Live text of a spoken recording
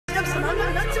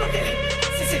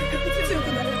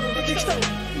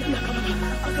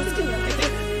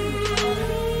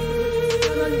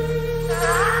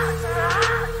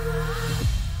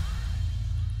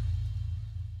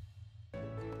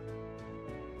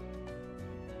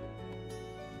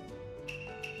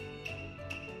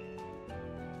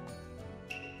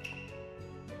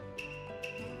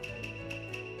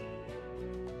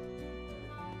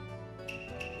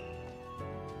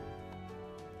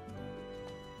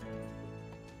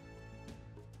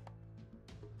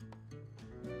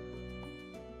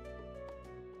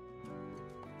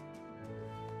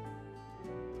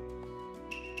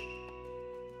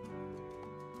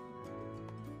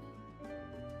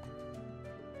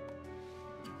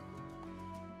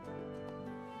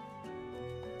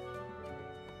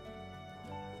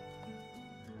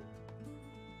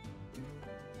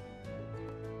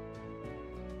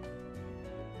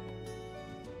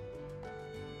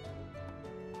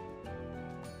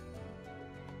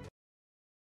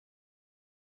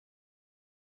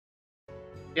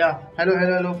Yeah. Hello,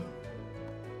 hello, hello.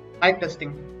 Mic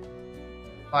testing.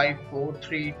 Five, four,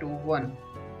 three, two, one.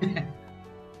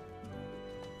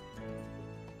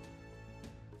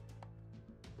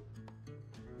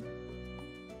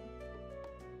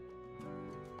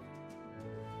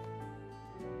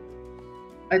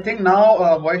 I think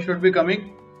now voice should be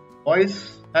coming.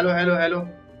 Voice. Hello, hello, hello.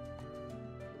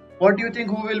 What do you think?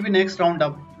 Who will be next round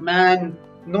up? Man,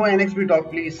 no NXB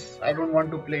talk, please. I don't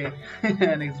want to play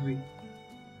NXB.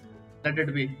 Let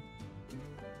it be.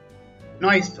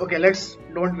 Nice. Okay, let's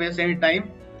don't waste any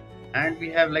time. And we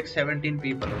have like 17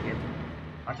 people. Okay,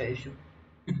 not an issue.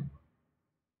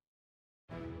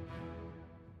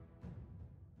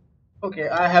 Okay,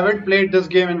 I haven't played this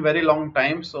game in very long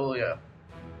time, so yeah.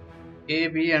 A,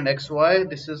 B, and X, Y.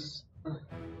 This is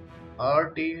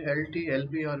R, T, L, T, L,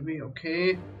 B, R, B.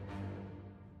 Okay.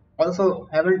 Also,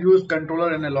 haven't used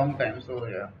controller in a long time, so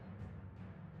yeah.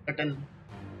 Little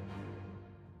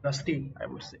rusty, I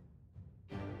would say.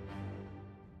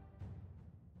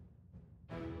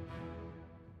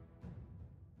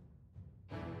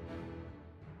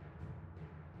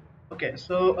 Okay,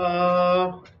 so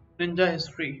Ninja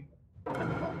history.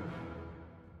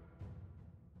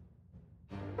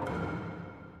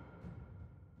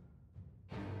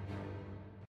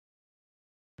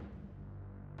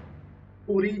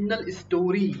 Original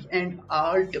story and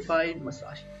art by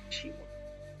Masashi Kishimoto.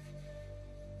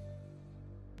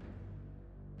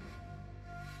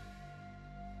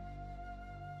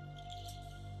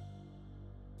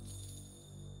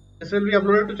 This will be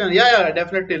uploaded to channel. Yeah, yeah,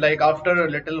 definitely. Like after a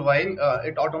little while,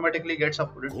 it automatically gets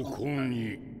uploaded. ここ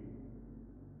に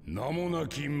名もな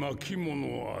き巻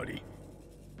物あり。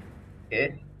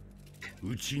 Okay.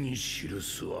 うちに記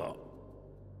すは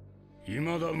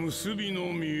未だ結び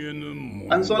の見えぬも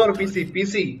の。 Console or PC?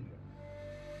 PC.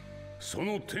 そ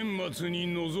の顛末に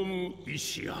望む意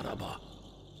志あらば、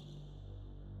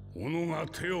己が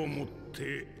手を持っ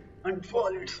て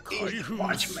Unfold its 開 eighth 封せ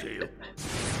parchment. よ。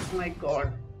 Oh my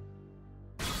god.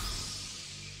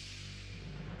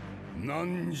 汝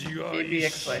が意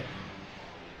志 ABXY.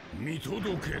 見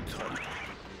届けた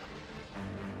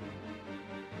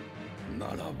りな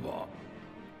らば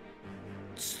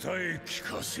伝え聞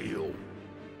かせよう。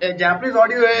 Japanese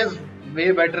audio is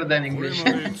way better than これ English.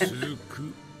 まで続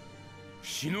く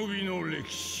忍びの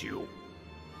歴史を。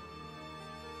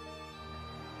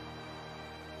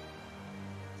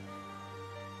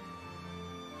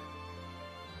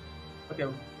 Okay.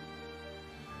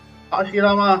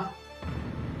 Hashirama,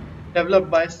 developed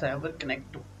by Cyber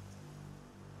Connect 2.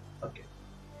 Okay.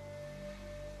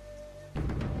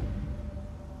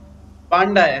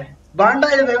 Bandai.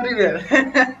 Bandai is everywhere.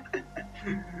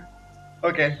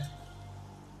 Okay.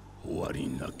 終わり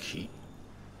なき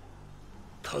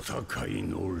戦い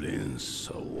の連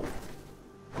鎖を。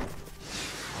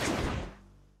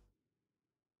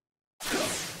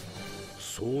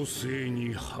 創世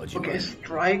に始ま Okay, り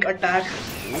strike attack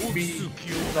B,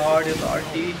 sword is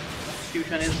RT,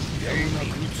 execution is 続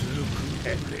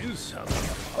LT, く連鎖が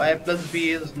Y plus B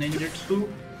is ninjutsu,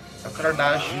 chakra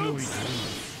dash. 忍びとな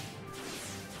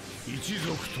り一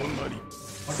族となり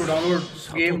How to download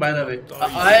game by the way.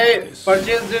 I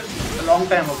purchased this a long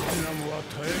time ago. ナムは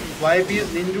絶えぬ YB is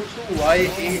ninjutsu,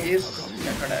 YA is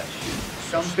chakra dash.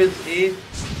 Jump is A,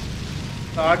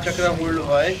 card chakra hold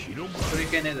Y,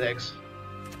 Hurricane is X.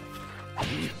 か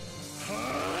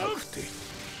くてか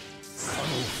の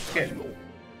二人も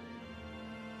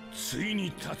ついに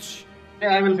立ち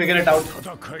Yeah, I will figure it out.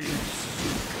 戦い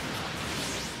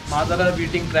Madara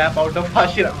beating crap out of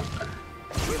Hashirama.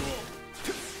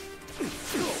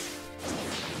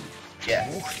 Yeah.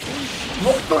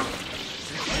 Mokton!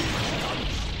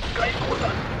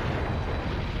 Kaikosan!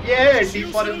 Yeah, Deep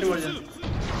Forest Diversion.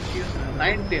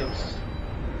 9 tails.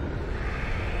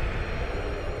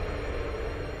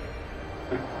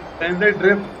 Translate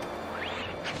drift.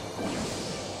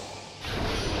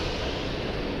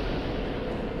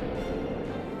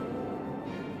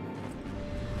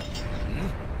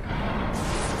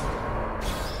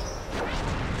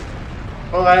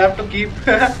 Oh, I have to keep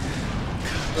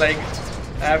like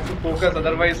I have to focus,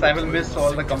 otherwise I will miss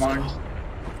all the commands.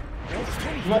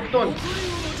 Mokton.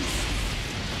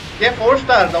 Yeah,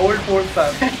 4-star, the old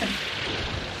 4-star.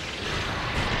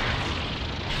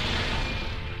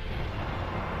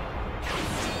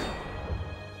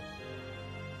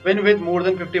 Win with more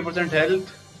than 50%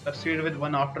 health, succeed with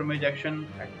one after mage action,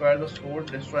 acquire the sword,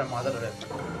 destroy mother rest.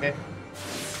 Okay.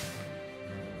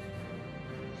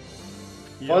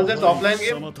 Was this offline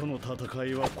game? 様との戦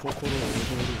いは心躍る。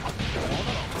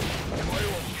お前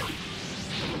は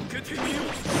受けてみよう。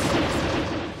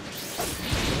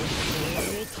お前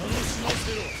を楽しま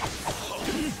せろ。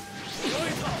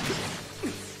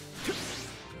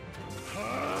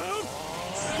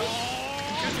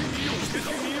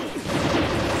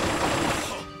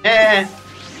Eh.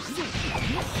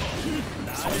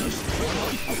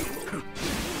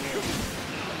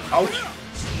 Ouch.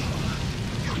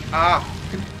 Ah.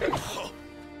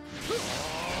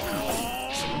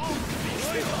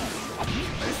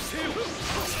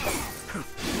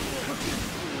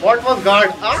 What was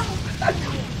guard? Ah.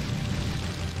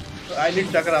 I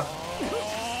need chakra.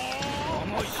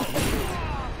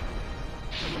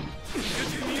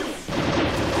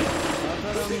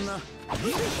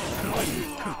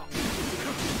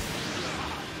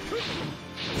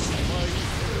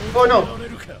 Oh no.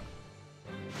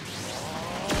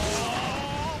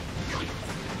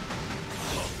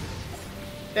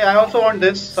 Hey, I also want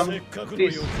this. Some,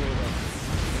 please.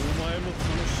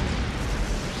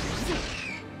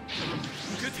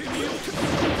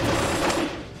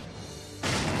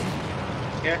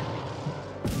 Okay.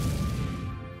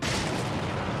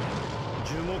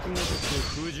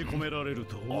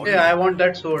 Yeah, I want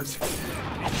that sword.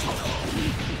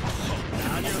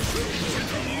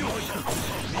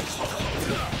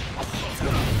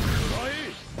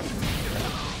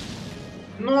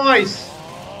 Nice.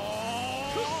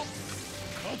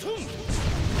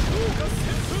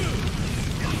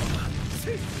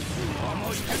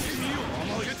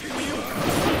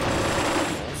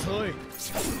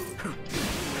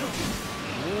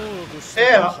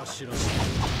 Yeah.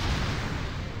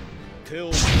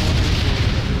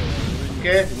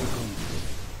 Okay.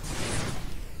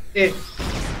 Hey.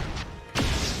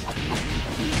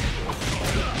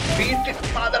 Beat it,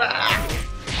 mother.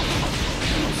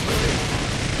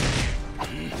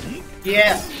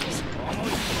 Yes.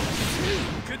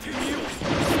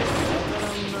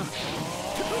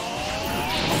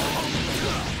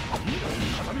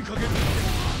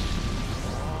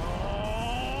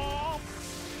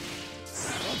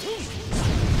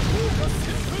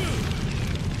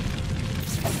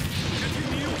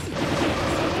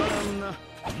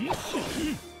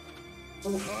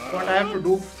 What I have to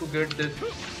do to get this?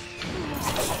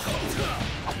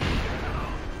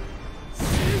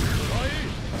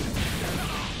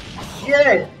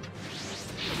 Yeah.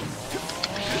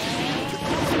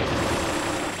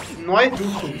 Noise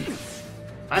jutsu.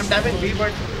 I'm tapping B,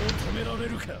 but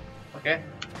okay.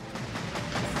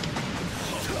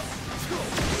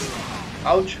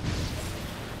 Ouch.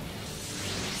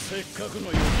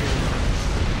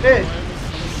 Hey.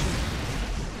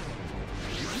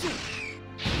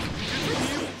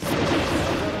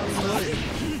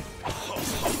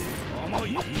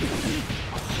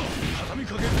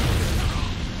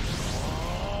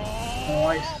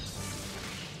 Noise.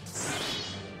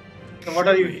 So what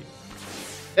are you?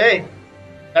 Hey,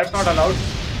 that's not allowed.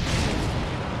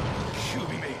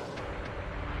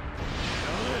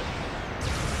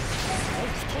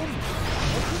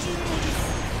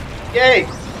 Yay!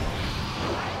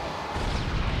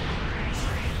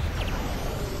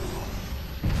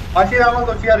 Ashirama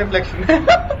Kochiya reflection.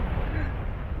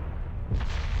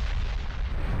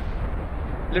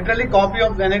 Literally copy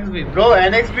of NXB. Bro,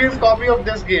 NXB is copy of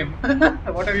this game.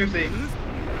 What are you saying?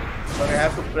 Okay, I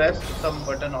have to press some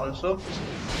button also.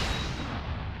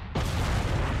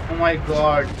 Oh my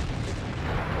god.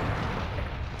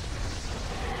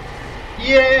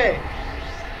 Yay!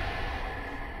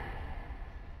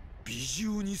 美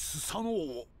獣にスサノ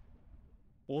オ。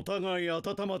お互い温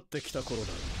まってきた頃だ。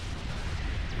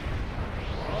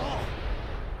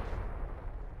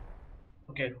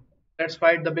Okay, let's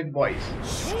fight the big boys.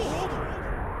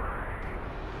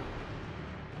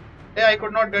 Yeah, I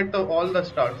could not get all the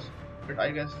stars, but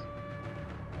I guess.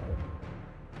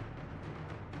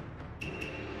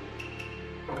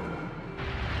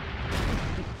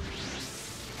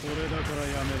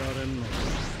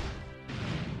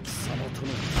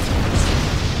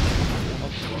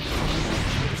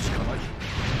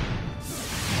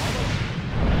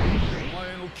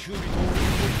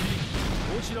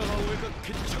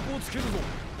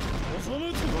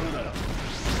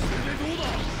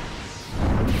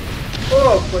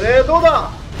 Oh, これどう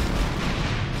だ?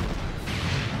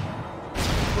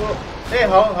 Oh, hey,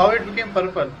 how it became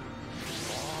purple?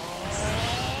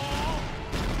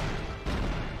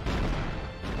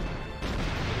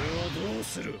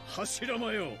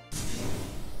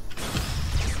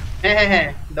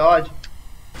 Hey, dodge.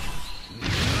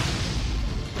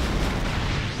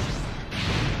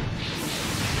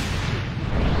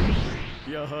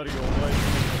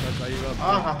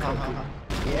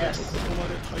 Yes.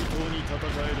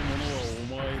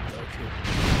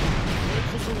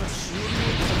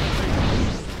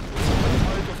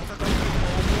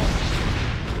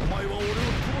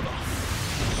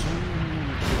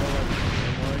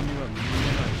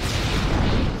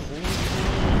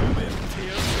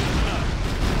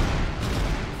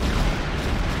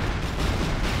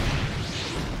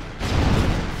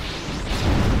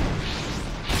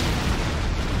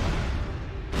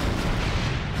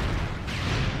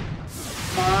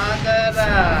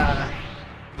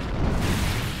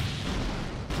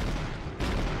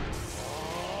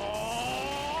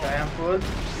 I am full.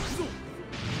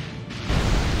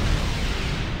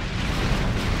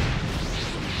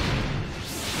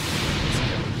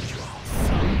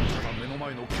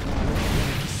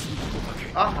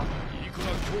 Ah.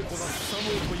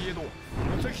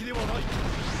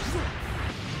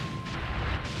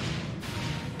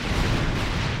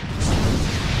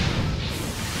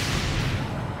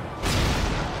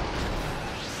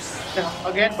 Yeah,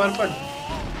 again purple.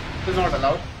 It is not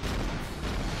allowed.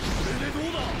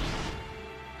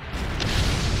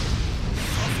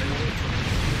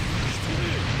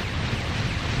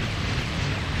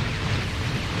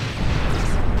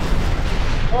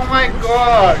 Oh my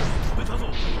god!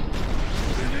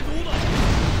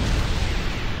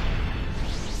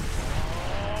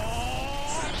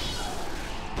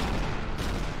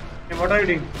 Hey, what are you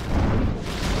doing?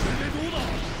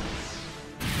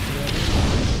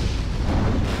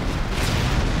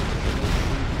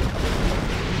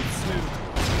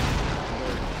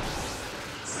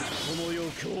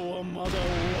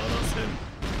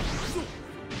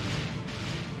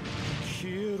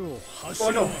 Oh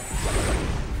no!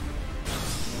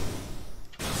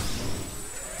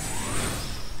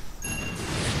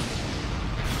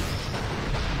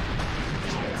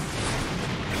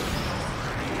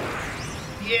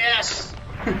 Yes!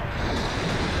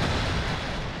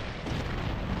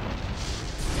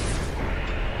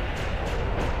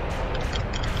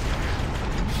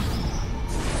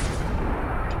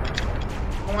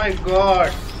 Oh my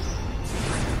god!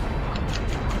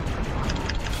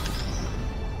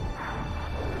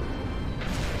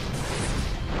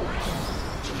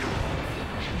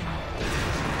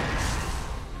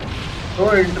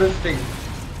 So interesting.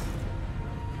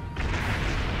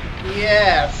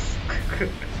 Yes!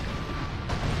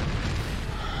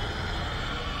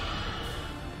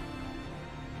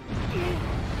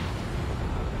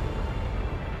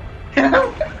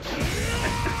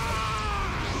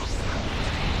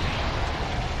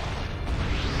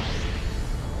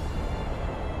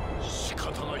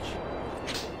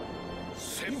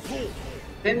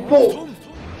 Senpo!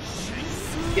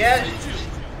 Yes!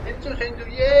 Senju,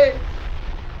 yay!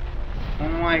 Oh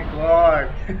my god!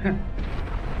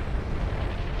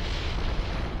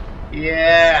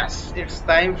 Yes! It's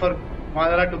time for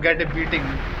Madara to get a beating.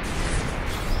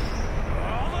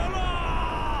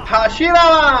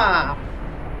 Hashirama!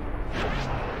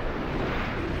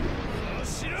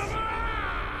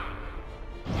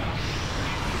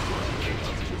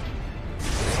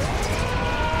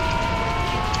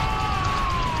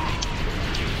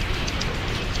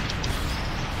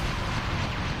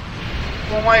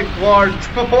 Oh my god!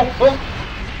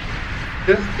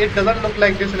 It doesn't look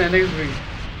like this in NXT.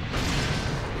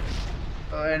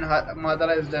 And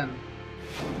Madara is done.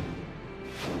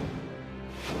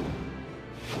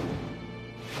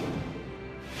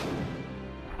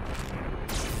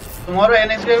 Tomorrow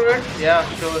NXT event? Yeah,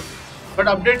 sure. But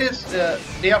update is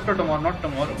day after tomorrow, not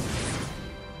tomorrow.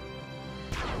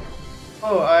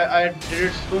 Oh, I did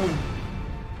it soon.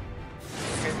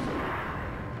 Okay.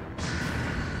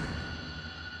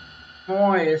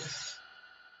 Nice.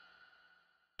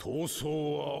 闘争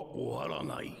は終わら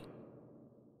ない。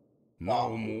な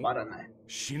おも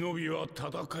忍びは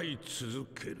戦い続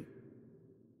ける。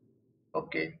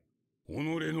Okay. 己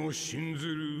の信ず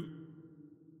る。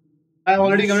I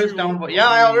already convinced down. Yeah,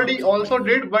 I already also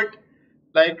did, but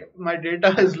like my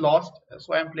data is lost,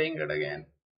 so I'm playing it again.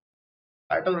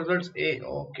 Title results A.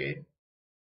 Okay.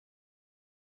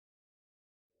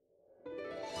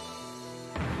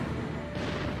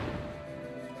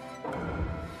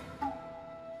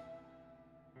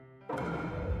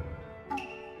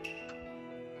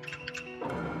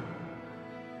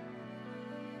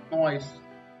 Nice.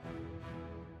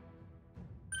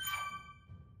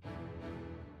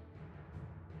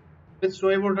 With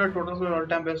storyboard total score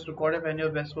all-time best record if any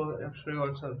of best score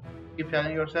yourself. Keep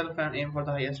challenging yourself and aim for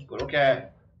the highest score. Okay.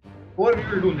 Score we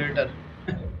will do later.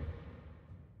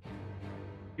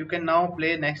 You can now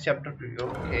play next chapter preview.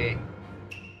 Okay.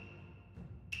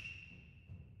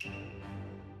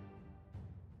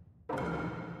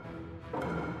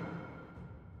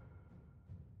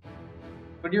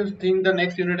 What do you think the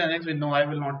next unit and next will? No, I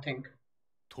will not think.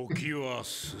 時は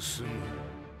進む。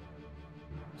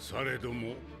されど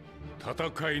も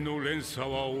戦いの連鎖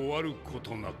は終わるこ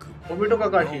となく。Obito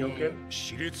Kakashi, okay.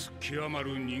 熾烈極ま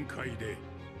る任界で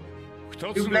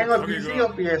二つ You の playing on 影 PC が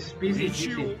or PS? PC, 道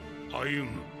PC. を歩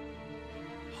む。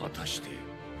果たして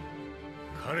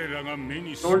彼らが目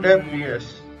にす Don't る have もの、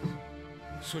 PS.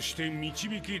 そして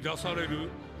導き出される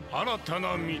新た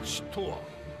な道とは。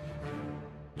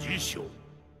辞書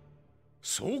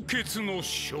総決の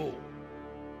章。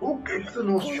Okay, so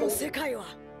no この世界は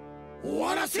終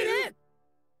わらせる。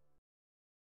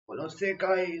この世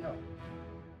界の終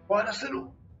わらせる。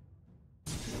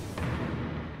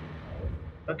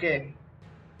Okay,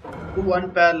 two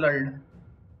unparalleled.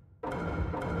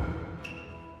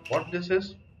 What this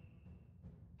is?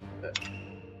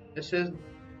 This is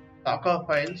Taka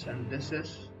files, and this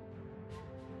is,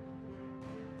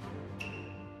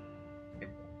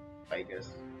 I guess.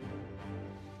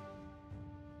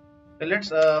 So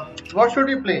let's. What should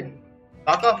we play?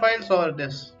 Taka files or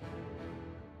this?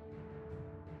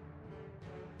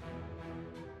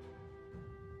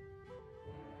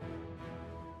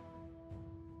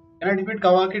 Can I defeat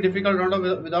Kawaki difficult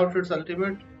round without its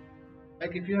ultimate?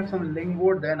 Like if you have some link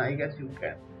board, then I guess you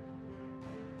can.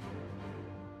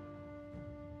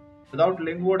 Without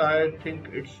link board, I think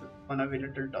it's gonna be a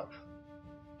little tough.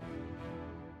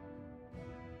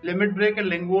 Limit break and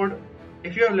link board.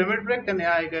 If you have limit break, then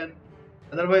yeah, I can.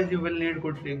 Otherwise, you will need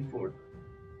good link board.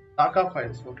 Taka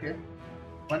files, okay.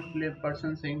 One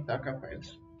person saying Taka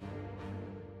files.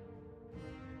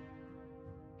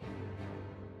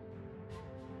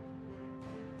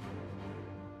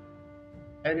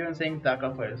 Everyone saying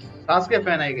Taka files. Sasuke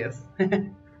fan, I guess.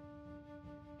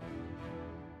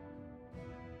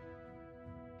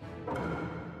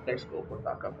 Let's go for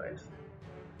Taka files.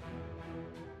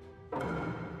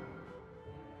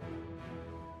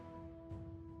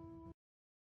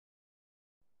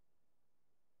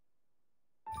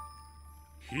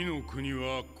火の国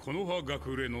は木の葉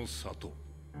隠れの里。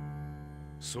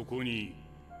そこに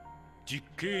実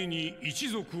刑に一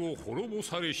族を滅ぼ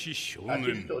されし少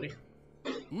年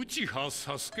内葉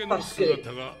佐助の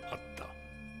姿があった。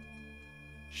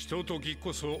ひととき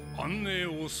こそ安寧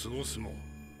を過ごすも、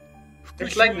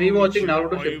It's like rewatching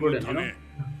Naruto Shippuden, you know?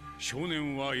 少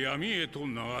年は闇へと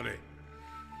流れ、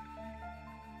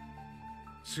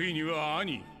ついには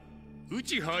兄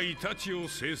内葉イタチを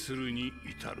制するに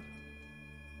至る。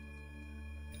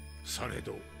され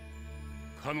ど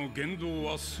かの言動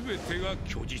は全てが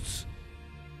虚実。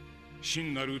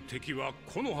真なる敵は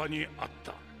木の葉にあっ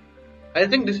た。I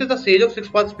think this is the sage of six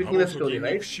paths speaking the story,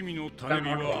 right? 伏見の種火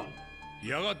は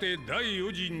やがて第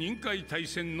四次任海大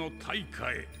戦の大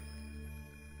火へ。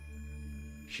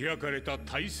開かれた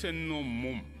大戦の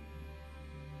門。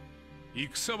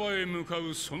戦場へ向か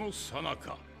うその最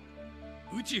中、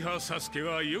内葉佐助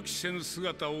は予期せぬ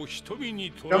姿を瞳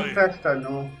に捉え、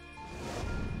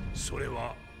それ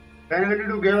は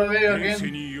現世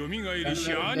によみがえり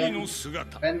し兄の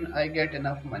姿。When I get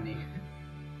enough money.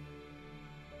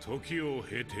 時を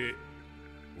経て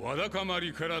わだかま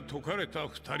りから解かれた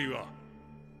二人は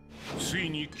つい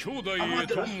に兄弟へ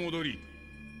と戻り、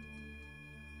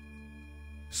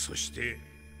そして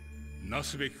な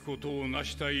すべきことを成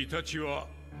したイタチは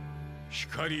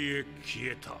光へ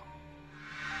消えた。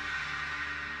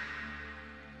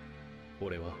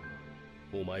俺は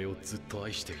お前をずっと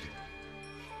愛している。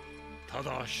た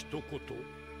だ一言、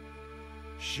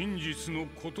真実の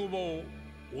言葉を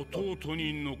弟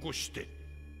に残して。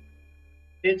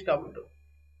Sage Kabuto.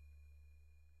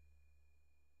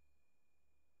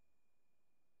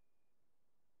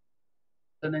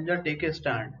 The ninja take a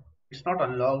stand. It's not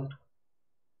unlocked.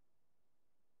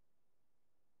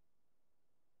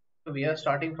 So we are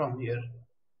starting from here.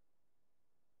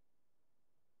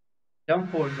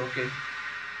 Jump force, okay.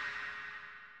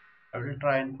 I will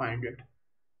try and find it.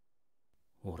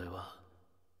 俺は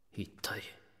一体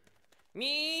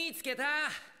見つけた。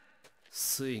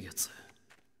水月、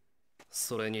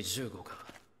それに15か。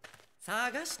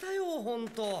探したよ、ほん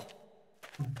と。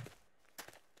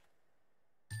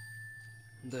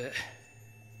で、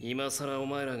今さらお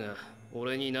前らが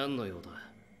俺に何の用だ。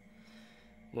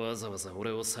わざわざ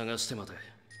俺を探してまで。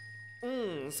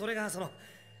うん、それが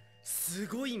す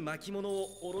ごい巻物を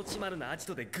オロチマルなアジ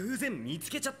トで偶然見つ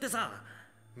けちゃってさ。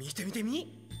見てみて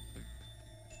み。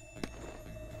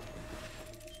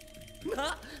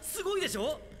すごいでし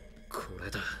ょ。こ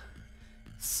れだ、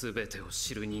全てを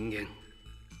知る人間。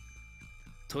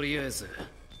とりあえず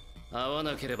会わ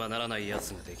なければならないやつ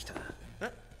ができた。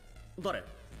え、誰？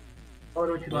オ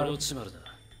ロチマルだ。は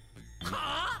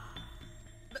あ？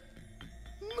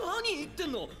何言って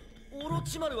んの？オロ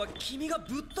チマルは君が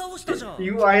ぶっ倒したじゃん。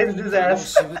You eyes his ass.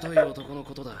 しぶとい男の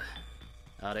ことだ。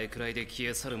あれくらいで消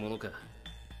え去るものか。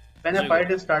When a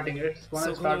fight is starting, it's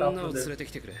gonna そこの start 女 after を連 this. れて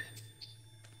きてくれ。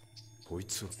こい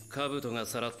つはカブトが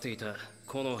さらっていた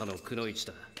木の葉のくのいち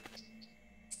だ。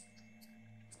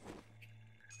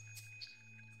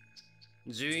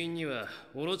樹院には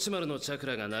オロチマルのチャク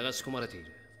ラが流し込まれている。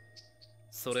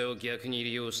それを逆に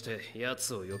利用して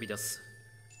奴を呼び出す。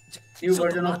New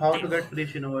version of how to get free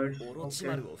Shinoids. オロチ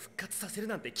マルを復活させる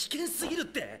なんて危険すぎるっ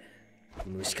て。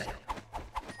無視かよ。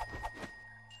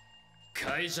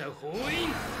解者封印。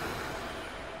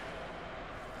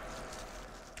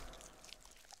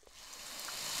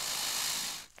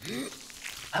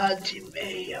始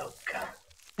めようか。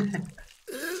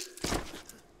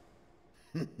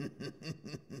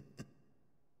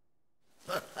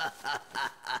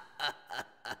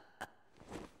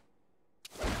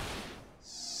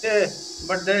Yeah,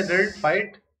 but they didn't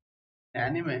fight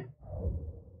anime.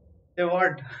 They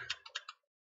what?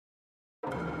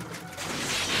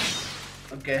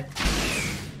 Okay.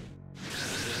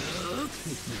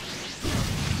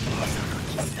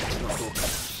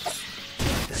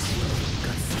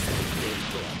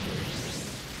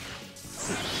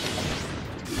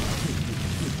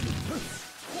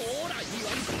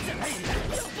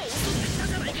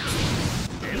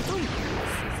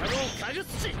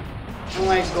 Oh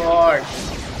my god.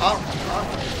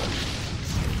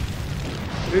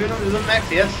 Do you know Vision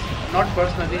Max? Yes, not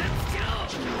personally.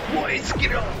 Boys,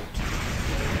 get out! あ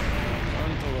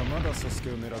んたはまだサスケ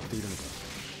を狙っているのか。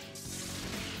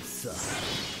さあ、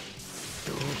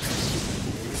どうかし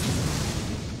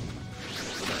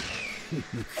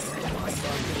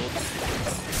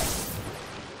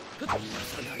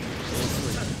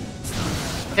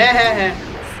へへへ。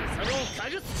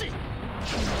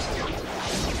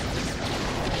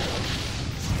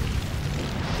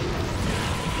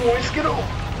Boys, get out!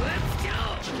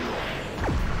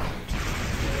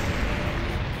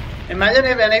 Imagine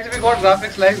if NXP got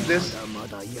graphics like this. ま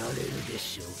だやれるで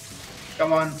しょう。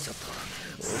 Come on. ちょっと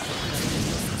遅くなる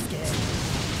よ、サスケ。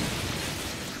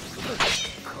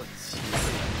こっち。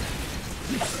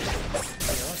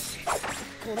よし、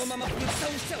このままぶっ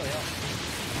倒しちゃおうよ。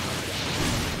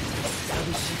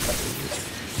寂しいこと言う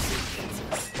じゃ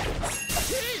ん。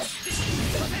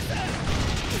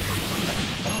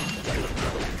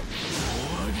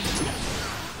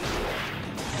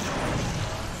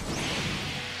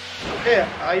 Hey,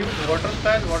 I use water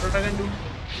style, water dragon do.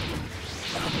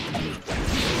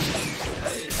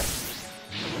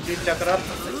 Please chakra.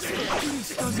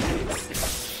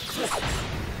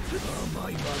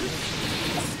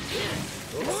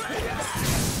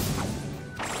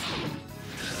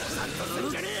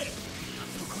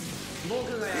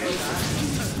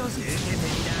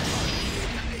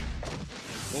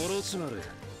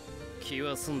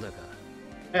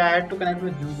 Hey, I had to connect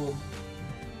with Jugo.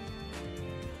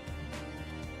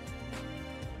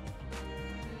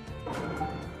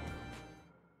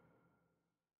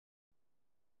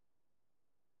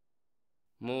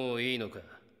 もういいのか。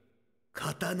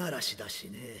肩慣らしだし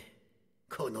ね。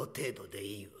この程度で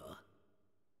いいわ。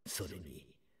それに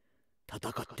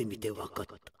戦ってみて分かっ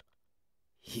た。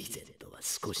以前とは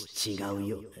少し違う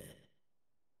よね。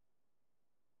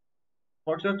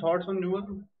What's your thoughts on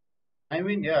Jugo? I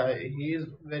mean, yeah, he is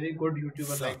very good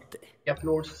YouTuber. Like, he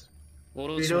uploads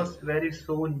videos very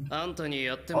soon あんたに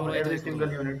やっても of らいた every いこと single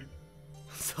だ。 unit.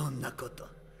 そんなこと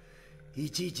い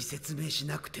ちいち説明し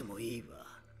なくてもいいわ。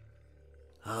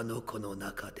あの子の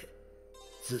中で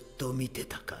ずっと見て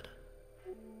たから。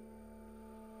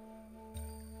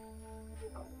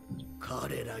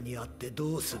彼らに会って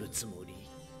どうするつもり？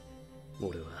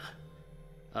俺は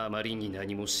あまりに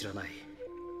何も知らない。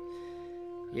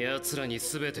奴らに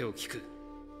全てを聞く。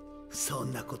そ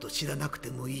んなこと知らなくて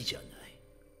もいいじゃない。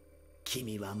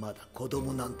君はまだ子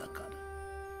供なんだから。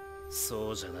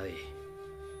そうじゃない。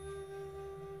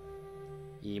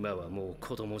今はもう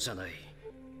子供じゃない。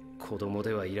子供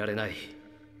ではいられない。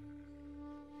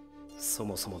そ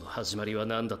もそもの始まりは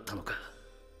何だったのか。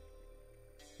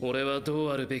俺はど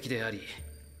うあるべきであり、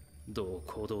どう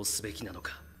行動すべきなの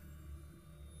か。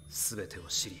全てを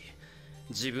知り、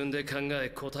自分で考え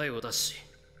答えを出し、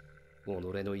己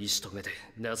の意志と目で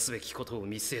なすべきことを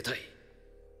見据えたい。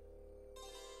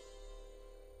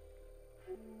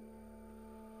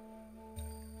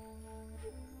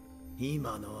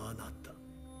今のあなた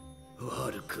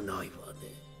悪くないわ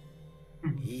ね。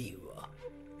いいわ。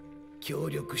協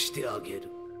力してあげる。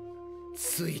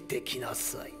ついてきな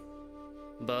さい。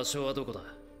場所はどこだ？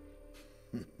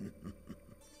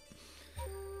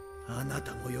あな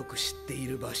たもよく知ってい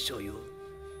る場所よ。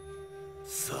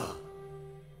さあ、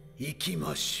行き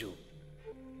ましょう。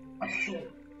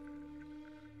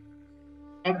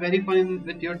I'm very fun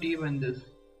with your team in this.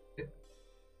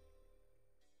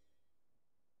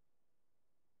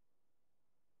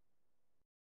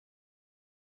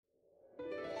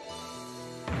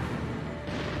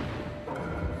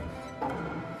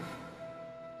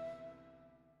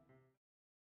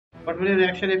 What will your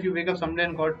reaction if you wake up someday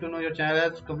and got to know your channel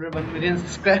has completed 1 million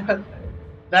subscribers?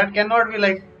 That cannot be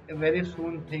like a very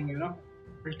soon thing, you know.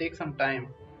 It will take some time.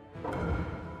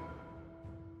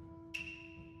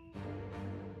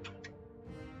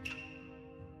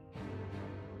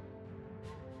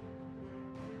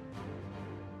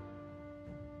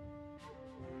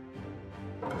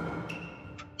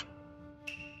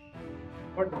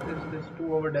 What is this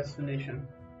to our destination?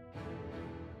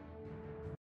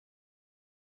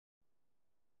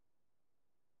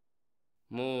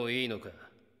 This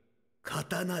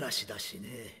肩慣らしだしね。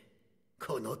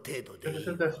この程度でい is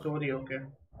い the わ。 story, okay.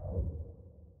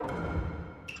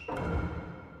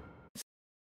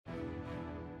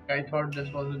 I thought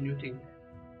this was a new thing.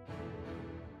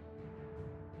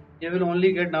 You will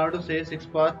only get Naruto say 6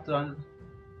 paths on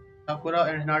Sakura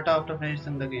and Hinata after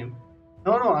finishing the game.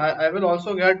 No, I will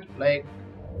also get like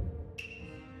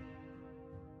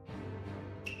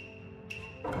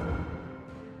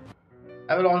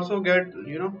I will also get,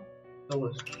 you know,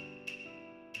 those.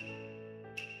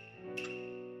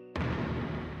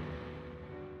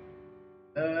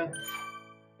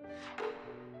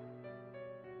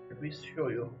 Let me show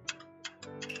you.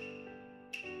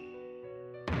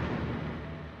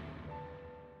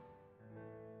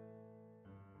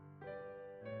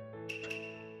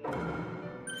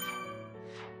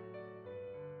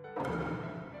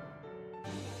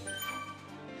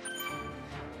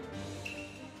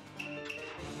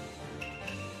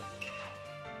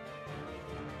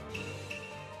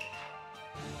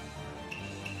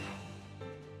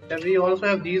 Yeah, we also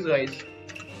have these guys.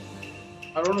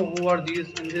 I don't know who are these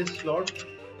in this slot.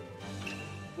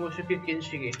 Moshiki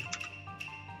Kinshigi.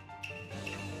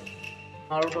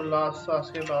 Naruto last,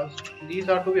 Sasuke last. These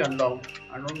are to be unlocked.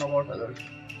 I don't know about others.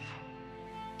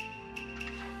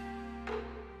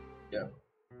 Yeah.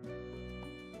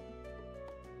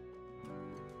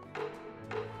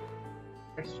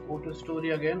 Let's go to story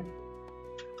again.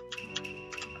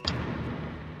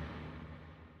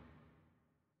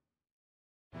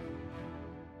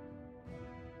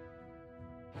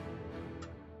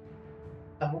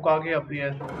 The Hokage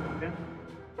appear. Okay.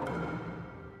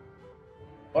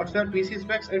 What's their PC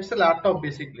specs? It's a laptop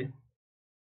basically,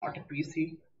 not a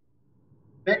PC.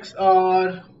 Specs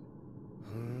are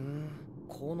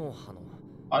木の葉の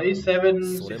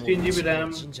i7, それも 16GB 地下の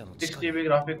RAM, 神社の地下に 6GB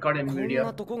graphic card こんな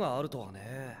NVIDIA, とこがあるとは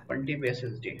ね。 20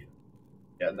 SSD.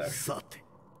 Yeah, that. さて、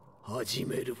始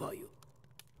めるわよ。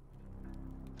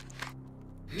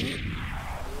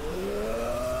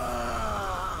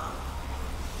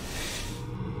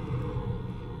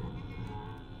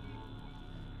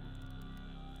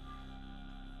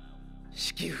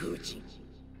式風神、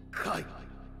海。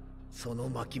その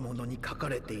巻物に書か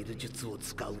れている術を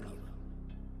使うには、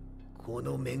こ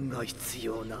の面が必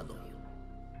要なのよ。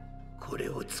これ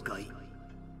を使い、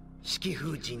式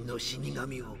風神の死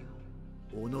神を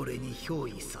己に憑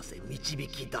依させ導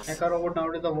き出す。 Kakarot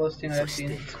now is the worst thing そ I've し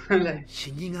seen. て Like,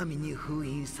 死神に封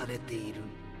印されている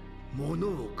もの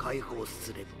を解放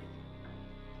すれば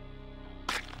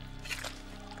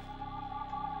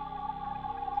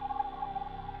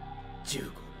15、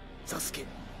サスケ、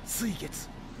水月、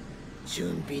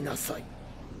準備なさい。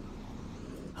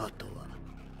あとは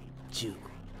15、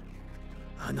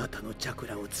あなたのチャク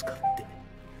ラを使って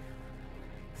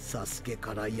サスケ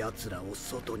から奴らを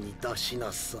外に出し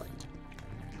なさい。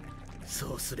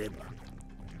そうすれば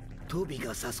トビ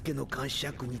がサスケの監視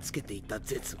役につけていた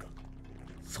絶が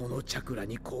そのチャクラ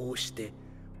にこうして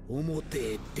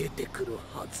表へ出てくる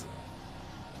はず。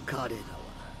彼らは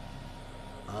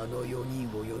あの4人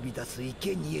を呼び出す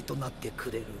生贄となって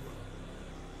くれるわ。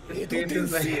江戸天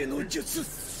聖の術。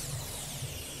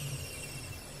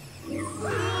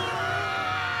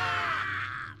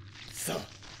さあ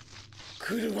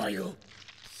来るわよ。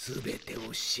全て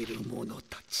を知る者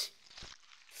たち、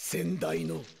先代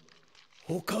の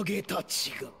火影た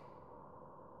ちが。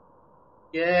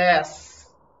 yes.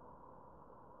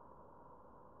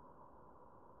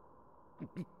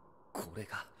 これ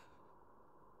が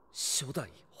初代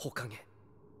火影、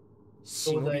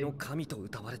忍びの神と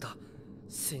歌われた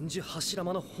千手柱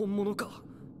間の本物か。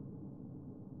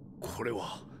これ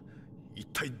は一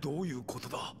体どういうこと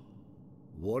だ。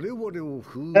我々を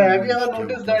封印 Have you ever し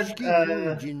てい noticed た that 式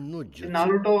風神の in 術。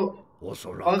 Naruto, お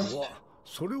そらく first は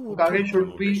それを Hokage 解いた should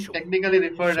ので be しょう。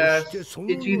 technically referred as そしてその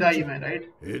Ichi 後 Daime,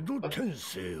 right? 江戸天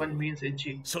聖 One means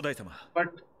Ichi. 初代様、 But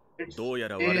it's どうや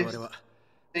ら我々はこ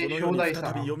say の世に Shodai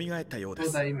再び sama. 蘇ったようで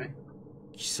す。 Shodaime.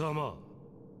 貴様、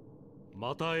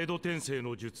また江戸天聖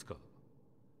の術か。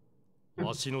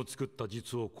わしの作った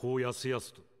術をこうやすや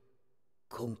すと。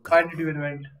今 Why 回 did you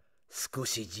invent? 少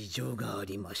し事情があ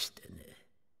りましてね。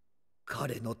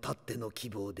彼のたっての希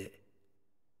望で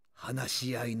話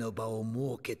し合いの場を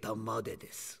設けたまで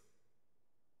です。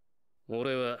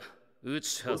俺は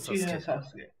内葉サス Uchiha ケ。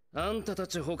 Sasuke. あんたた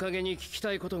ち火影に聞き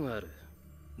たいことがある。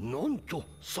なんと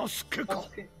サスケか。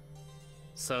 Sasuke.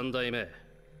 三代目、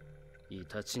イ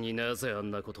タチになぜあ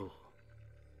んなことを。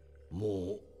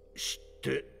もう知っ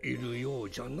ているよう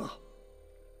じゃな。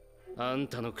あん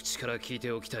たの口から聞いて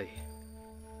おきたい。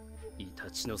イタ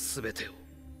チのすべてを。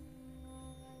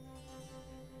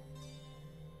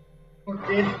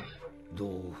同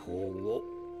胞を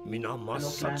皆抹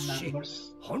殺し、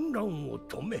反乱を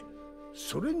止め、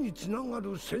それにつなが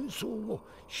る戦争を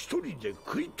一人で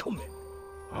食い止め、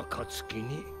暁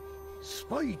にス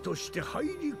パイとして入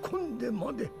り込んで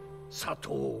まで里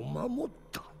を守っ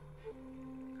た。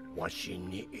わし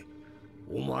に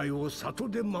お前を里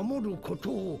で守ること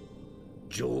を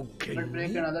条件に出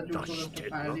して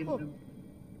な。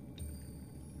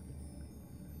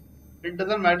It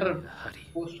doesn't matter, やはり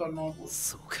post or not.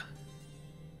 そうか。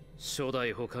初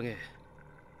代火影、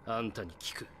あんたに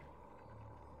聞く。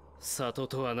里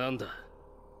とは何だ？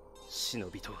忍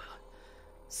びとは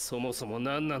そもそも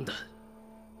何なんだ？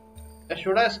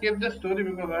 Should I skip this story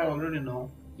because I already know?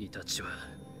 イタチは、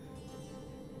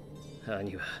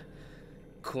兄は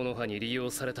この葉に利用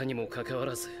されたにもかかわ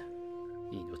らず、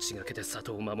命がけで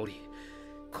里を守り、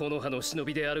この葉の忍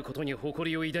びであることに誇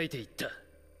りを抱いていった。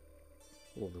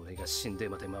己が死んで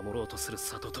まで守ろうとする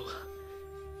里とは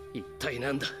一体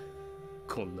何だ？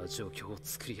こんな状況を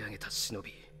作り上げた忍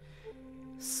び、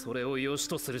それを良し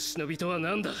とする忍びとは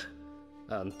何だ？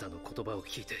あんたの言葉を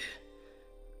聞いて、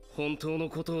本当の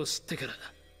ことを知ってから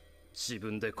自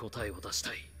分で答えを出し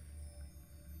たい。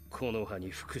この葉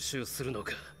に復讐するの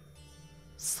か、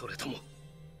それとも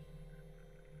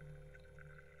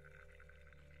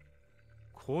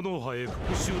この葉へ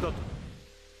復讐だと？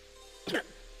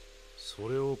そ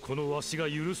れをこのわしが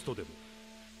許すとでも？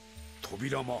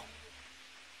扉間。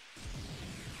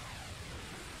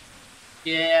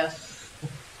Yes.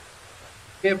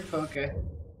 Skip, okay.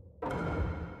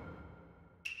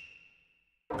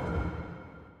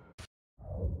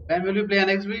 When will you play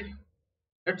NXB?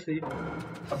 Let's see.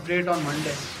 Update on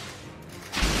Monday.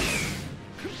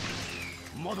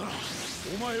 まだ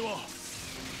お前は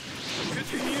受け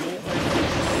てみよう。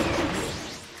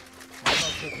まだ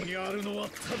ここにあるのは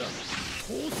ただ闘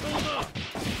争だ。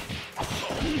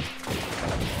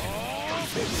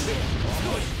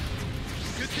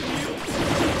受けてみよ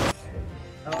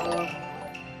う。